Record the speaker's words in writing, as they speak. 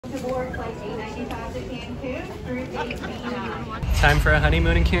to board flight 895 to Cancun through gate B9. Time for a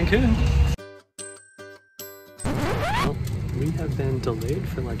honeymoon in Cancun. Well, we have been delayed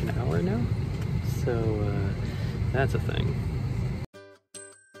for like an hour now, so that's a thing.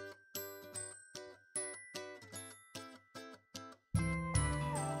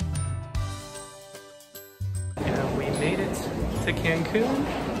 And we made it to Cancun,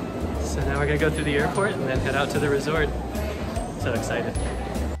 so now we're gonna go through the airport and then head out to the resort. So excited.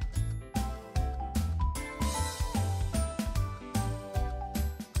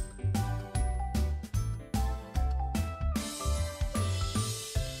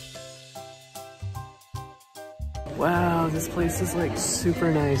 Wow, this place is like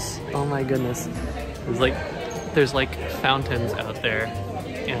super nice. Oh my goodness. There's like fountains out there,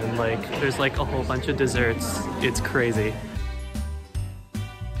 and like there's like a whole bunch of desserts. It's crazy.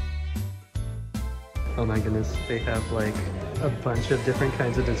 Oh my goodness, they have like a bunch of different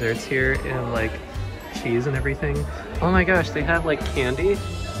kinds of desserts here and like cheese and everything. Oh my gosh, they have like candy.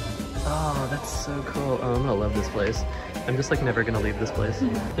 Oh, that's so cool. Oh, I'm gonna love this place. I'm just like never gonna leave this place.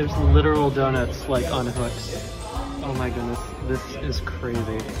 There's literal donuts like on hooks. Oh my goodness, this is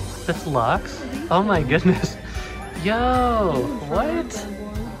crazy. This locks? Oh my goodness. Yo, what?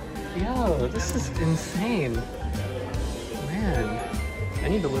 Yo, this is insane. Man, I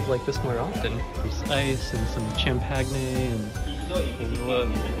need to live like this more often. There's ice and some champagne and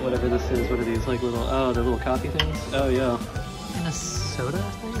whatever this is. What are these, like little, oh, they're little coffee things? Oh yeah. And a soda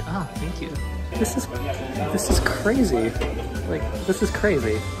thing? Oh, thank you. This is crazy. Like, this is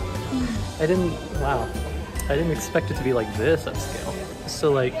crazy. Wow. I didn't expect it to be like this upscale.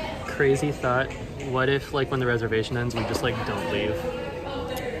 So like, crazy thought, what if like when the reservation ends, we just like don't leave?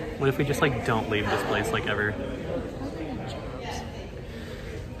 What if we just like don't leave this place like ever?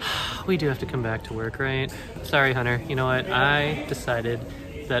 We do have to come back to work, right? Sorry, Hunter. You know what? I decided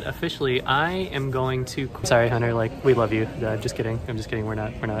that officially I am going to... Sorry, Hunter. Like, we love you. Just kidding. I'm just kidding. We're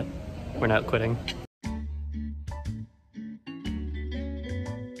not quitting.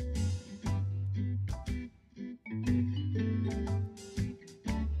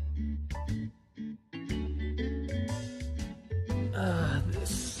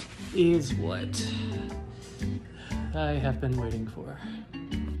 This is what I have been waiting for.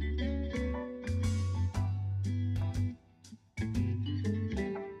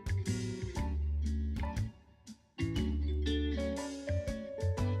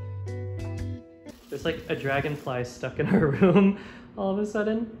 There's like a dragonfly stuck in our room all of a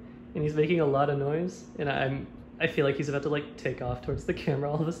sudden, and he's making a lot of noise, and I feel like he's about to like take off towards the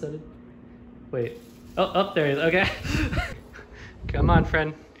camera all of a sudden. Wait. Oh, there he is. Okay. Come on,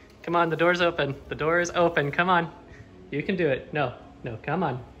 friend. Come on, the door's open. The door is open. Come on. You can do it. No, come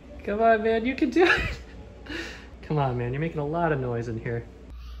on. Come on, man, you can do it. Come on, man, you're making a lot of noise in here.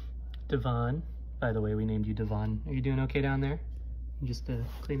 Devon, by the way, we named you Devon. Are you doing okay down there? You just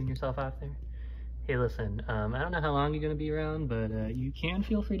cleaning yourself off there? Hey, listen, I don't know how long you're gonna be around, but you can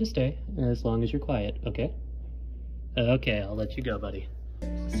feel free to stay as long as you're quiet, okay? Okay, I'll let you go, buddy.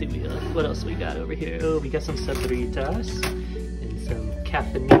 Let's see what else we got over here. Oh, we got some sabritas and some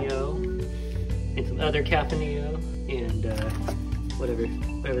caffeinio and some other caffeinio and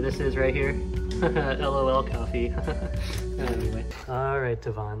whatever this is right here. LOL coffee. Anyway. All right,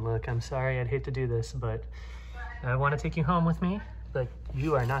 Devon, look, I'm sorry, I'd hate to do this, but I want to take you home with me, but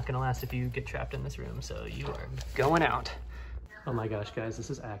you are not going to last if you get trapped in this room, so you are going out. Oh my gosh, guys,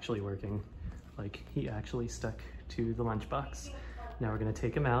 this is actually working. Like, he actually stuck to the lunchbox. Now we're gonna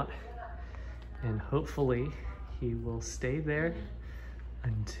take him out, and hopefully he will stay there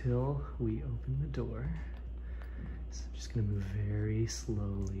until we open the door. So I'm just gonna move very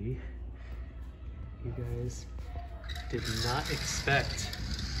slowly. You guys did not expect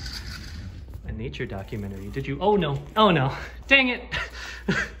a nature documentary, did you? Oh no, dang it.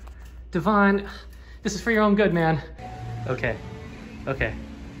 Devon, this is for your own good, man. Okay,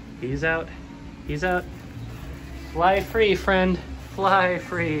 he's out. Fly free, friend. Fly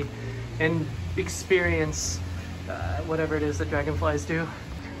free and experience whatever it is that dragonflies do.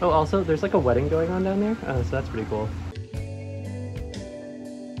 Oh, also, there's like a wedding going on down there. So that's pretty cool.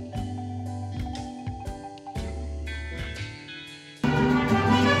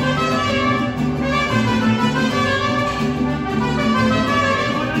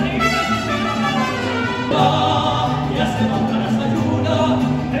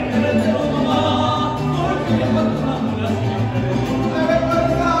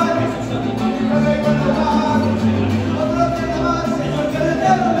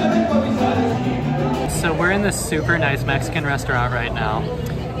 So we're in this super nice Mexican restaurant right now,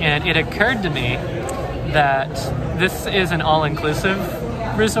 and it occurred to me that this is an all-inclusive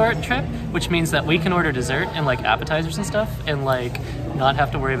resort trip, which means that we can order dessert and like appetizers and stuff and like not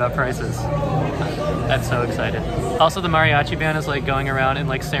have to worry about prices. I'm so excited. Also, the mariachi band is like going around and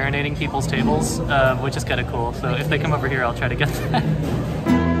like serenading people's tables, which is kind of cool. So if they come over here, I'll try to get that.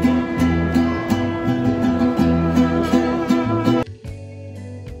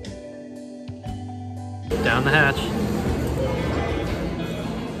 Down the hatch.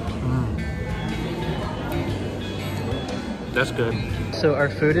 That's good. So our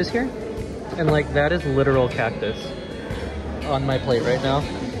food is here, and like that is literal cactus on my plate right now,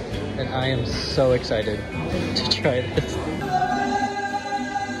 and I am so excited to try this.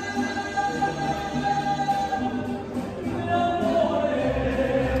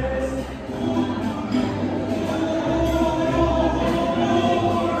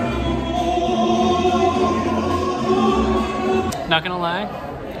 Not gonna lie,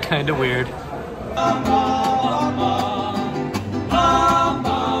 kinda weird.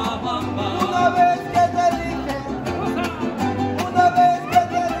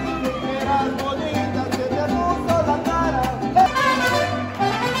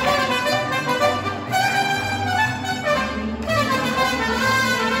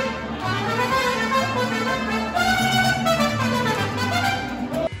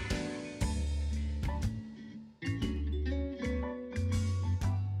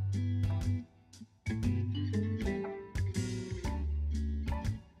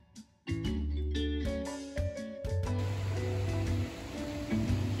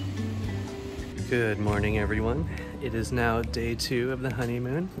 Good morning, everyone. It is now day 2 of the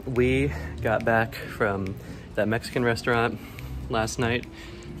honeymoon. We got back from that Mexican restaurant last night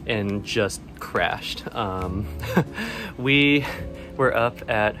and just crashed. We were up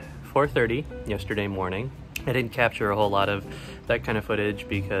at 4:30 yesterday morning. I didn't capture a whole lot of that kind of footage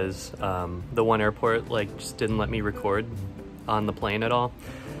because the one airport like just didn't let me record on the plane at all.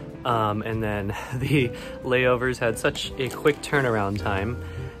 And then the layovers had such a quick turnaround time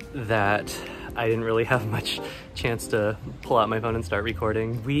that I didn't really have much chance to pull out my phone and start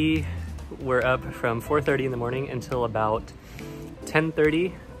recording. We were up from 4:30 in the morning until about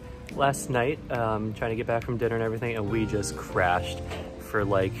 10:30 last night, trying to get back from dinner and everything, and we just crashed for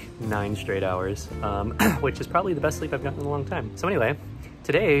like 9 straight hours, which is probably the best sleep I've gotten in a long time. So anyway,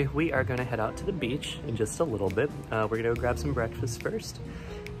 today we are gonna head out to the beach in just a little bit. We're gonna go grab some breakfast first,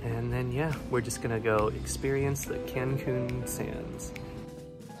 and then yeah, we're just gonna go experience the Can-cun sands.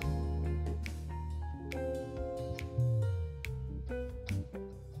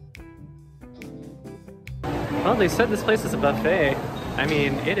 Well, they said this place is a buffet. I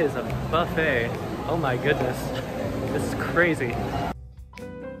mean, it is a buffet. Oh my goodness. This is crazy.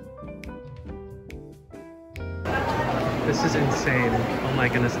 This is insane. Oh my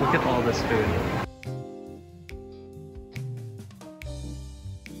goodness, look at all this food.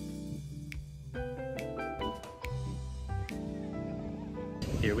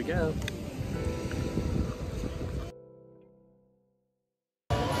 Here we go.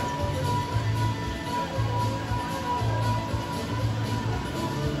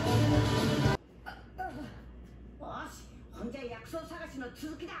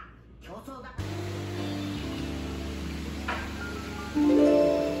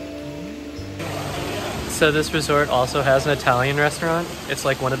 So this resort also has an Italian restaurant. It's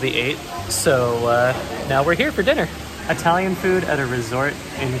like one of the 8. So now we're here for dinner. Italian food at a resort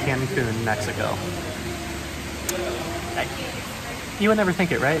in Can-cun, Mexico. You would never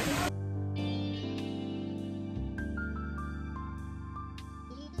think it, right?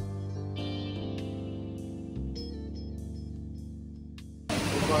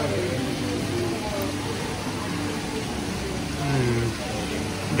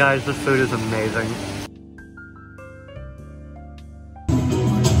 Guys, the food is amazing.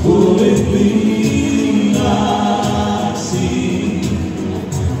 Will it be like sea?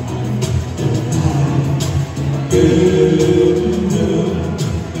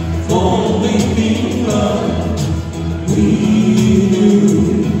 Falling in love with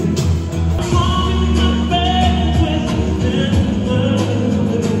you.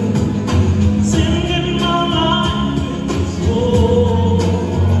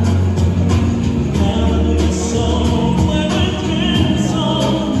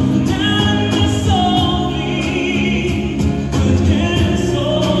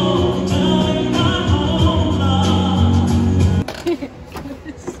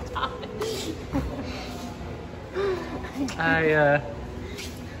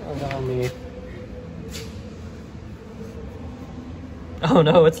 Allow me. Oh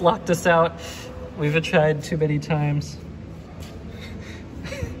no, it's locked us out. We've tried too many times.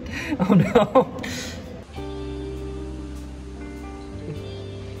 Oh no.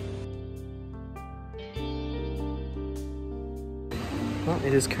 Well,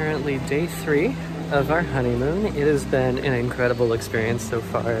 it is currently day 3 of our honeymoon. It has been an incredible experience so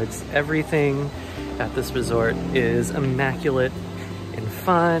far. It's everything at this resort is immaculate and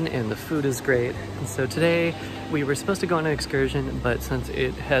fun, and the food is great. And so today we were supposed to go on an excursion, but since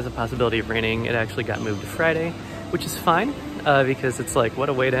it has a possibility of raining, it actually got moved to Friday, which is fine because it's like, what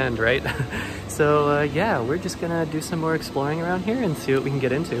a way to end, right? So yeah, we're just gonna do some more exploring around here and see what we can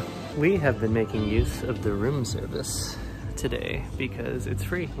get into. We have been making use of the room service today because it's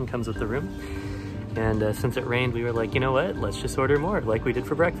free and comes with the room. And since it rained, we were like, you know what? Let's just order more like we did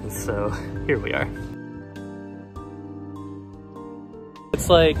for breakfast. So here we are. It's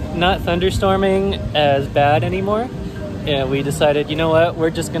like not thunderstorming as bad anymore. And we decided, you know what?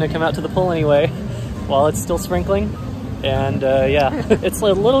 We're just gonna come out to the pool anyway while it's still sprinkling. And yeah, it's a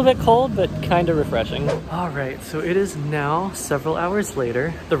little bit cold, but kind of refreshing. All right, so it is now several hours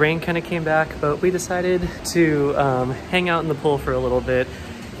later. The rain kind of came back, but we decided to hang out in the pool for a little bit.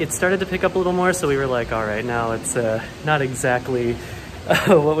 It started to pick up a little more, so we were like, all right, now it's not exactly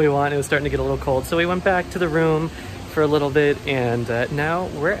what we want. It was starting to get a little cold. So we went back to the room for a little bit, and now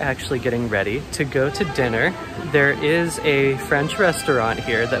we're actually getting ready to go to dinner. There is a French restaurant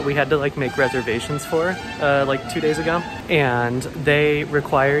here that we had to like make reservations for like 2 days ago, and they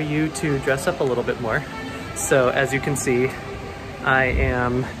require you to dress up a little bit more. So as you can see, I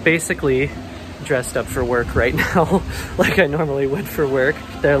am basically dressed up for work right now like I normally would for work.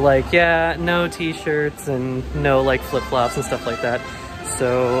 They're like, yeah, no t-shirts and no like flip-flops and stuff like that.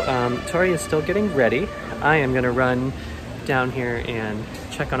 So Tori is still getting ready. I am gonna run down here and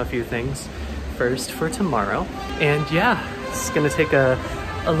check on a few things first for tomorrow. And yeah, it's gonna take a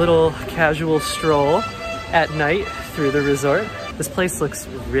little casual stroll at night through the resort. This place looks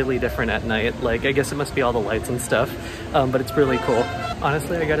really different at night. Like, I guess it must be all the lights and stuff, but it's really cool.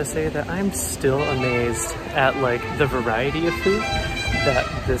 Honestly, I gotta say that I'm still amazed at like the variety of food that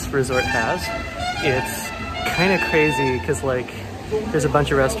this resort has. It's kind of crazy because like there's a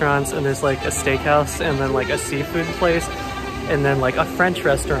bunch of restaurants, and there's like a steakhouse, and then like a seafood place, and then like a French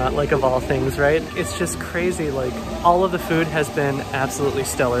restaurant, like of all things, right? It's just crazy. Like all of the food has been absolutely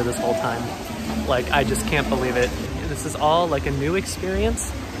stellar this whole time. Like I just can't believe it. This is all like a new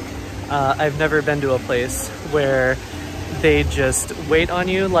experience. I've never been to a place where they just wait on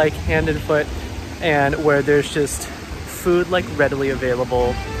you like hand and foot, and where there's just food like readily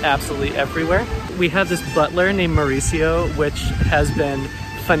available absolutely everywhere. We have this butler named Mauricio, which has been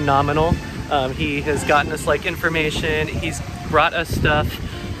phenomenal. He has gotten us like information. He's brought us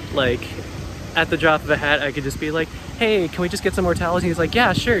stuff like at the drop of a hat. I could just be like, hey, can we just get some more towels? And he's like,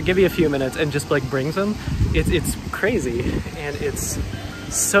 yeah, sure, give me a few minutes, and just like brings them. It's crazy, and it's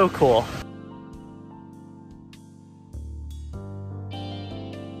so cool.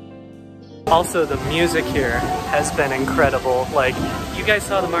 Also, the music here has been incredible. Like, you guys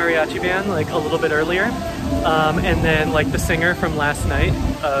saw the mariachi band like a little bit earlier, and then like the singer from last night,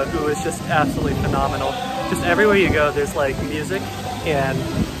 who was just absolutely phenomenal. Just everywhere you go, there's like music, and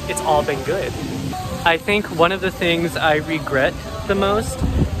it's all been good. I think one of the things I regret the most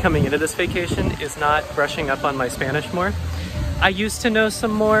coming into this vacation is not brushing up on my Spanish more. I used to know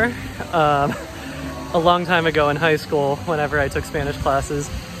some more a long time ago in high school whenever I took Spanish classes,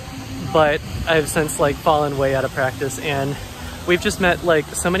 but I've since like fallen way out of practice, and we've just met like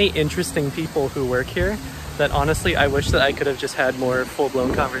so many interesting people who work here that honestly I wish that I could have just had more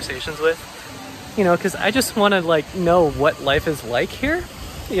full-blown conversations with, you know, because I just want to like know what life is like here.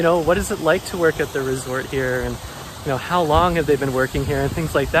 You know, what is it like to work at the resort here, and you know, how long have they been working here and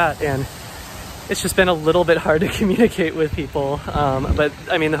things like that. And it's just been a little bit hard to communicate with people, but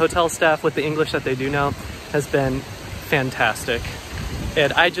I mean the hotel staff with the English that they do know has been fantastic.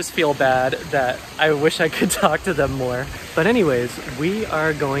 And I just feel bad that I wish I could talk to them more. But anyways, we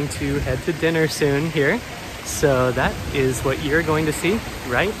are going to head to dinner soon here. So that is what you're going to see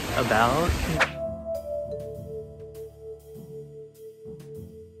right about now.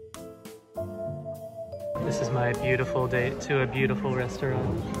 This is my beautiful date to a beautiful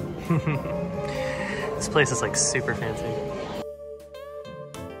restaurant. This place is like super fancy.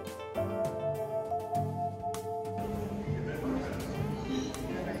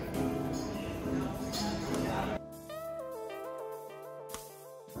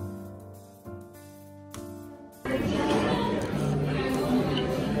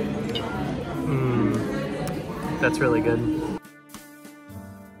 That's really good.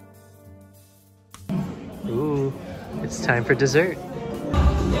 Ooh, it's time for dessert.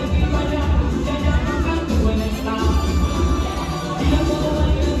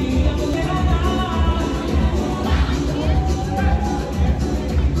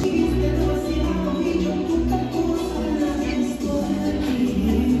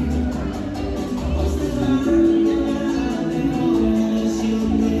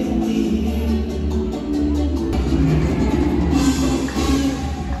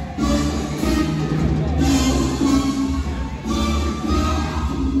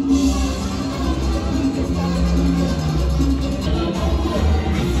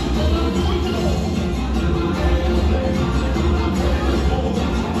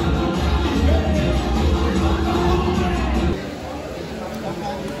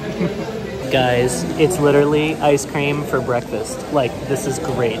 Guys, it's literally ice cream for breakfast. Like, this is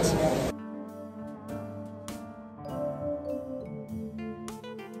great.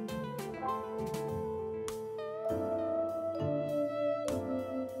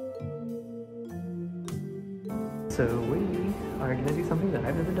 So we are gonna do something that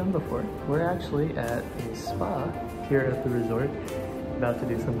I've never done before. We're actually at a spa here at the resort, about to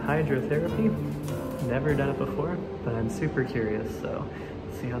do some hydrotherapy. Never done it before, but I'm super curious, so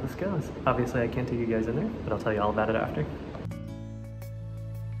let's see how this goes. Obviously I can't take you guys in there, but I'll tell you all about it after.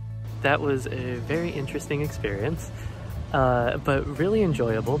 That was a very interesting experience, but really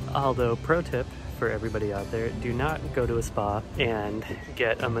enjoyable. Although, pro tip for everybody out there, do not go to a spa and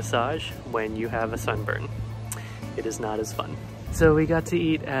get a massage when you have a sunburn. It is not as fun. So we got to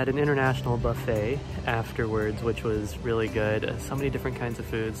eat at an international buffet afterwards, which was really good. So many different kinds of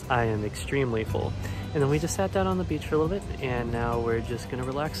foods. I am extremely full. And then we just sat down on the beach for a little bit, and now we're just gonna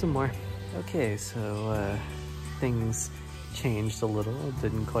relax some more. Okay, so things changed a little. It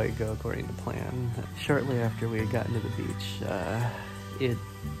didn't quite go according to plan. Shortly after we had gotten to the beach, it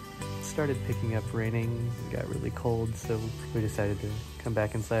started picking up raining. It got really cold, so we decided to come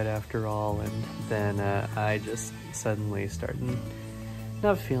back inside after all, and then I just suddenly started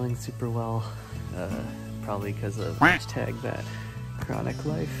not feeling super well, probably because of #that chronic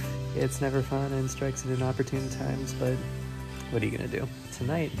life. It's never fun and strikes at inopportune times, but what are you gonna do?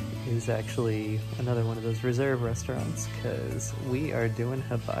 Tonight is actually another one of those reserve restaurants, because we are doing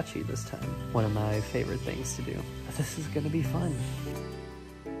hibachi this time. One of my favorite things to do. This is gonna be fun.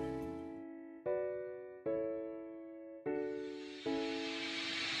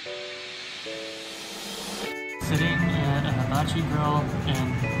 Sitting at a hibachi grill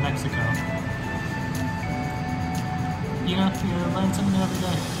in Mexico. You know, you learn something new every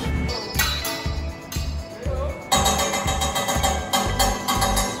day.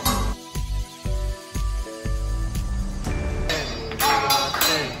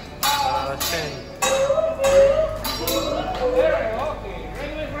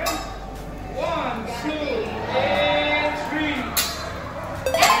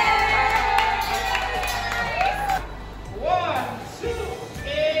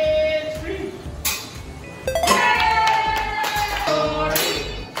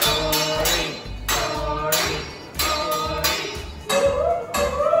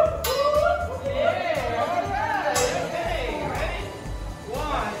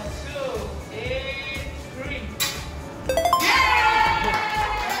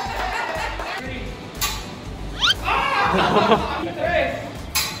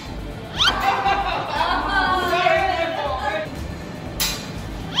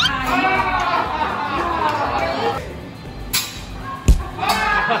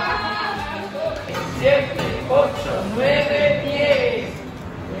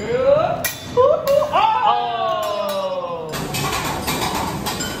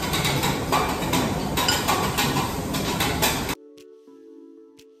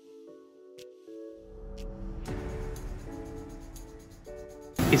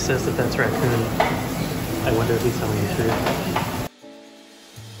 He says that that's raccoon. I wonder if he's telling the truth.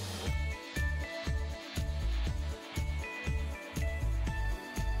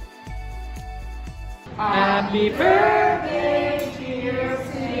 Happy birthday, dear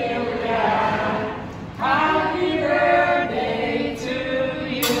Sylvia. Happy birthday to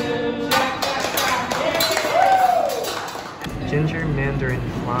you. Ginger mandarin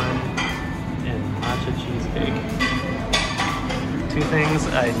flan and matcha cheesecake. Two things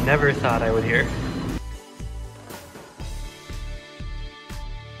I never thought I would hear.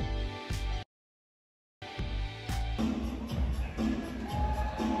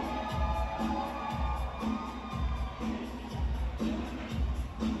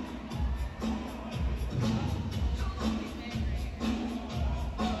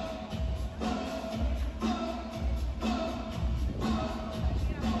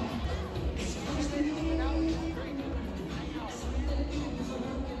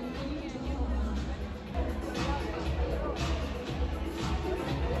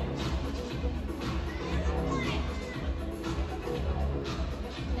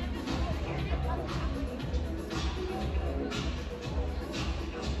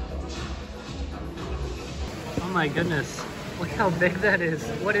 Oh my goodness, look how big that is.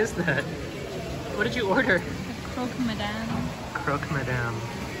 What is that? What did you order? Croque Madame. Croque Madame.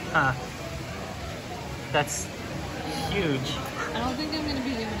 That's huge. I don't think I'm gonna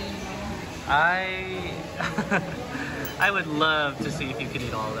be able to eat it all. I would love to see if you could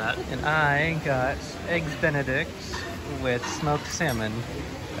eat all of that. And I got Eggs Benedict with smoked salmon.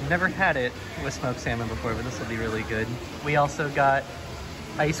 I've never had it with smoked salmon before, but this will be really good. We also got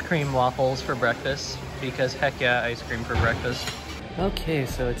ice cream waffles for breakfast because heck yeah, ice cream for breakfast. Okay,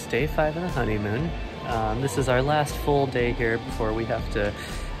 so it's day 5 of the honeymoon. This is our last full day here before we have to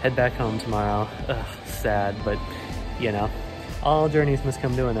head back home tomorrow. Ugh, sad, but you know, all journeys must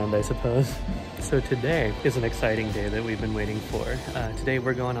come to an end, I suppose. So today is an exciting day that we've been waiting for. Today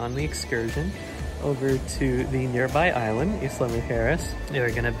we're going on the excursion over to the nearby island, Isla Mujeres.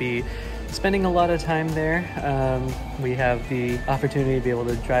 We're gonna be spending a lot of time there. We have the opportunity to be able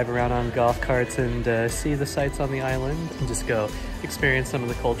to drive around on golf carts and see the sights on the island and just go experience some of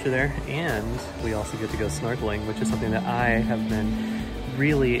the culture there. And we also get to go snorkeling, which is something that I have been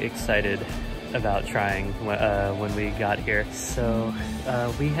really excited about trying when we got here. So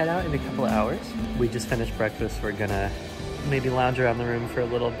we head out in a couple of hours. We just finished breakfast. We're gonna maybe lounge around the room for a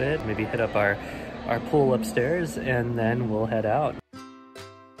little bit, maybe hit up our pool upstairs, and then we'll head out.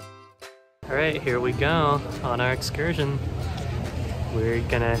 All right, here we go on our excursion. We're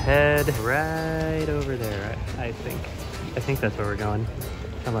gonna head right over there, I think. I think that's where we're going,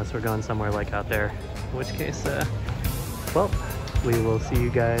 unless we're going somewhere like out there, in which case, well, we will see you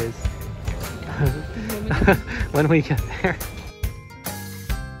guys when we get there.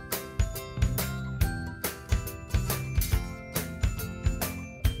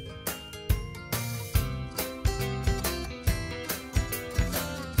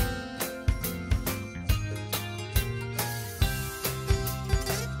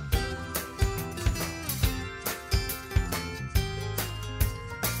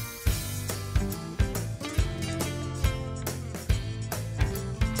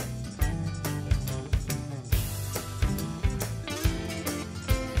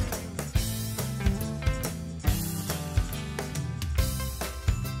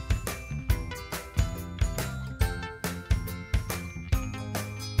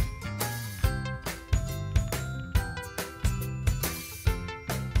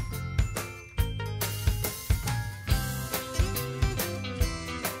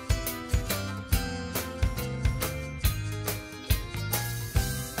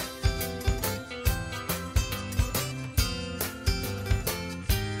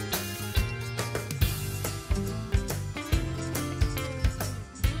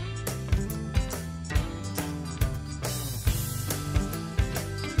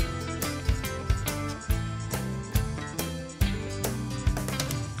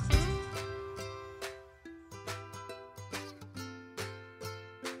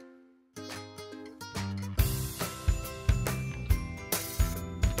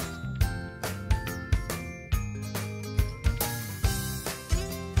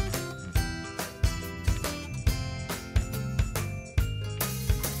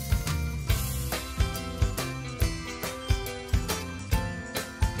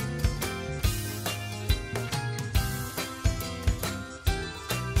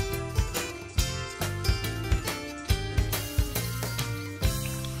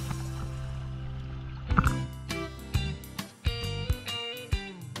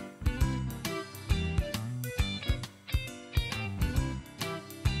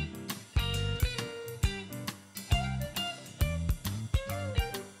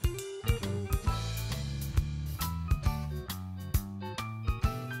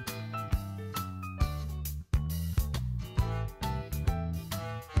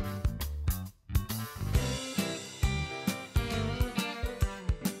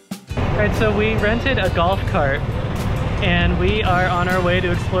 Alright, so we rented a golf cart and we are on our way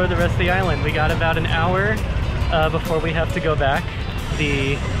to explore the rest of the island. We got about an hour before we have to go back.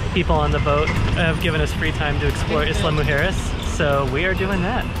 The people on the boat have given us free time to explore Isla Mujeres, so we are doing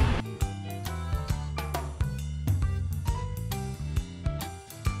that.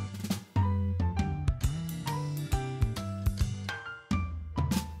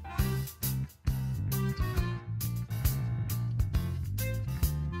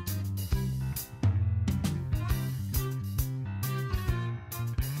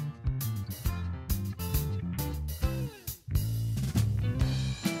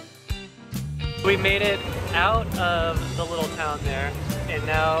 We made it out of the little town there, and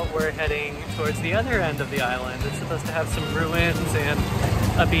now we're heading towards the other end of the island. It's supposed to have some ruins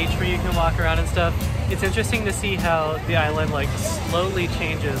and a beach where you can walk around and stuff. It's interesting to see how the island like slowly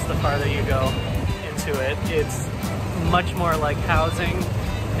changes the farther you go into it. It's much more like housing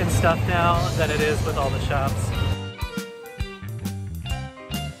and stuff now than it is with all the shops.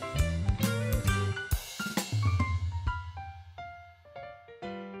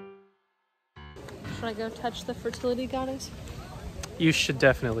 Should I go touch the fertility goddess? You should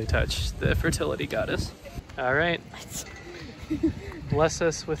definitely touch the fertility goddess. All right. Bless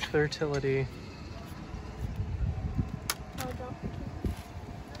us with fertility.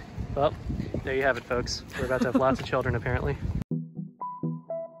 Well, there you have it, folks. We're about to have lots of children, apparently.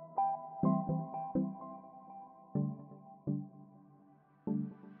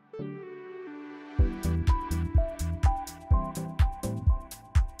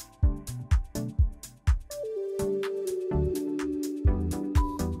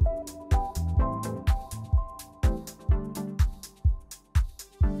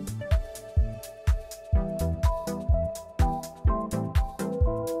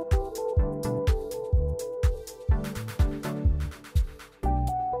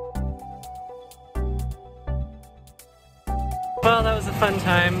 Well, that was a fun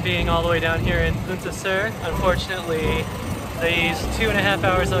time being all the way down here in Punta Sur. Unfortunately, these 2.5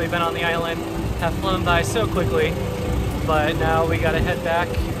 hours that we've been on the island have flown by so quickly, but now we gotta head back,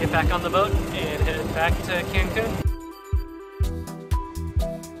 get back on the boat, and head back to Cancun.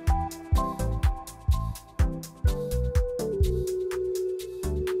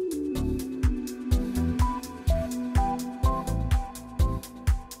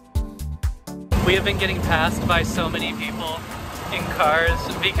 We have been getting passed by so many people in cars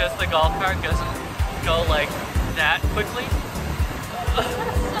because the golf cart doesn't go like that quickly.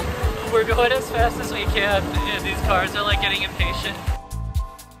 We're going as fast as we can and these cars are like getting impatient.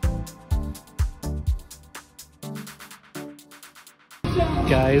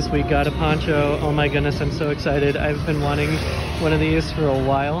 Guys, we got a poncho. Oh my goodness, I'm so excited. I've been wanting one of these for a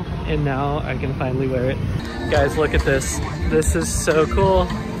while and now I can finally wear it. Guys, look at this. This is so cool.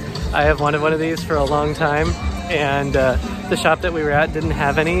 I have wanted one of these for a long time, and the shop that we were at didn't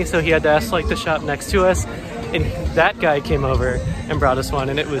have any, so he had to ask like the shop next to us, and that guy came over and brought us one,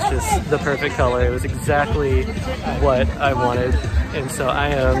 and it was just the perfect color. It was exactly what I wanted, and so I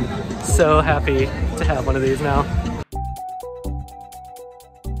am so happy to have one of these now.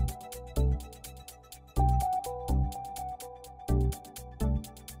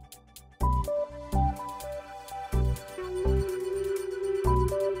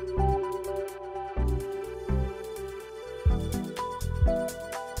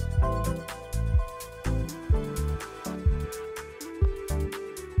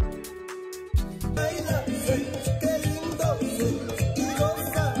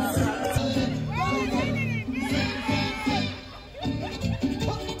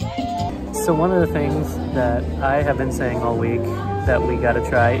 So one of the things that I have been saying all week that we gotta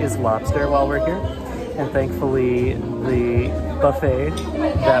try is lobster while we're here. And thankfully the buffet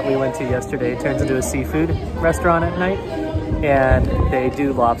that we went to yesterday turns into a seafood restaurant at night. And they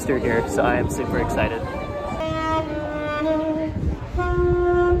do lobster here, so I am super excited.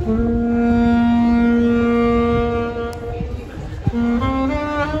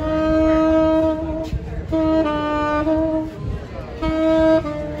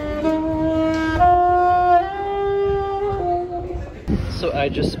 So I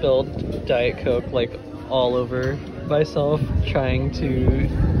just spilled Diet Coke like all over myself trying to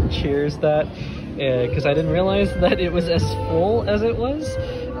cheers that because I didn't realize that it was as full as it was.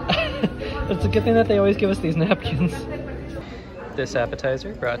 It's a good thing that they always give us these napkins. This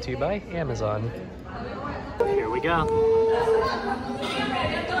appetizer brought to you by Amazon. Here we go.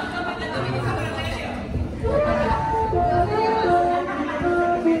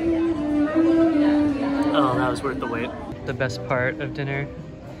 Oh, that was worth the wait. The best part of dinner,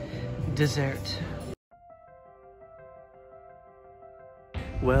 dessert.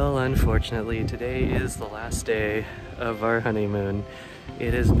 Well, unfortunately, today is the last day of our honeymoon.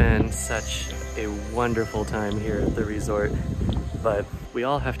 It has been such a wonderful time here at the resort, but we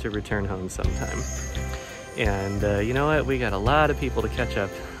all have to return home sometime. And you know what? We got a lot of people to catch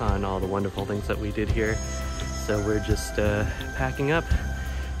up on all the wonderful things that we did here. So we're just packing up,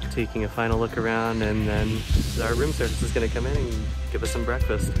 taking a final look around, and then our room service is gonna come in and give us some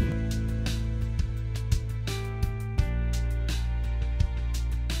breakfast.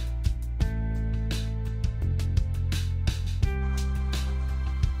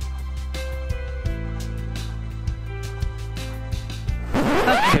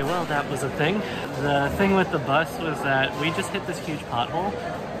 Okay, well, that was a thing. The thing with the bus was that we just hit this huge pothole,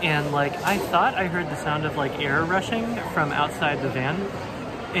 and like I thought I heard the sound of like air rushing from outside the van.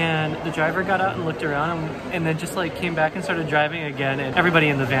 And the driver got out and looked around and then just like came back and started driving again, and everybody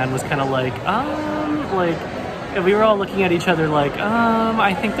in the van was kind of like, and we were all looking at each other like,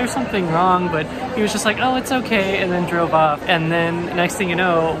 I think there's something wrong, but he was just like, oh, it's okay, and then drove off. And then next thing you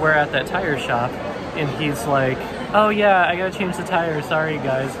know, we're at that tire shop and he's like, oh yeah, I gotta change the tires, sorry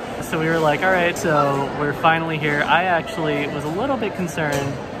guys. So we were like, all right, so we're finally here. I actually was a little bit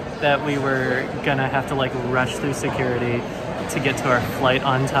concerned that we were gonna have to like rush through security to get to our flight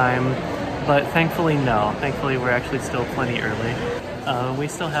on time, but thankfully no. Thankfully we're actually still plenty early. We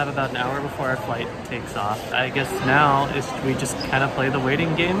still have about an hour before our flight takes off. I guess now we just kind of play the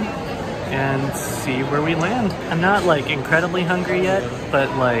waiting game and see where we land. I'm not like incredibly hungry yet, but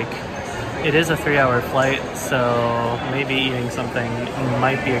like it is a 3-hour flight, so maybe eating something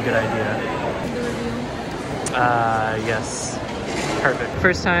might be a good idea. Yes. Perfect.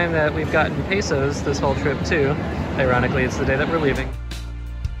 First time that we've gotten pesos this whole trip too. Ironically, it's the day that we're leaving.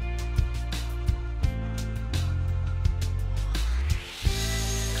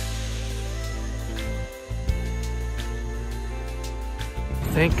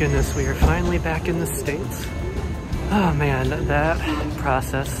 Thank goodness we are finally back in the States. Oh man, that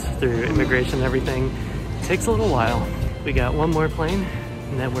process through immigration and everything takes a little while. We got one more plane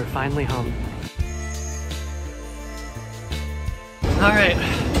and then we're finally home. All right,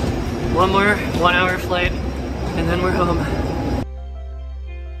 one more 1-hour flight and then we're home.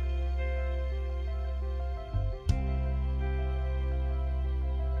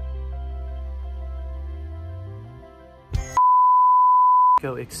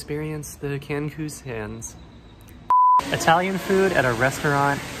 Go experience the Can-cun hands. Italian food at a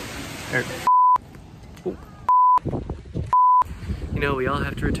restaurant. You know, we all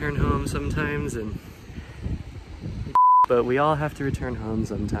have to return home sometimes, but we all have to return home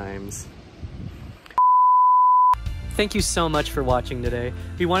sometimes. Thank you so much for watching today.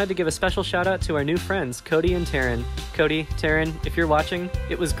 We wanted to give a special shout out to our new friends, Cody and Taryn. Cody, Taryn, if you're watching,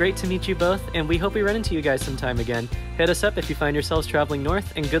 it was great to meet you both, and we hope we run into you guys sometime again. Hit us up if you find yourselves traveling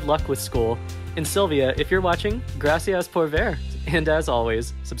north, and good luck with school. And Sylvia, if you're watching, gracias por ver. And as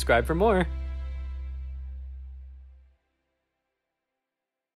always, subscribe for more.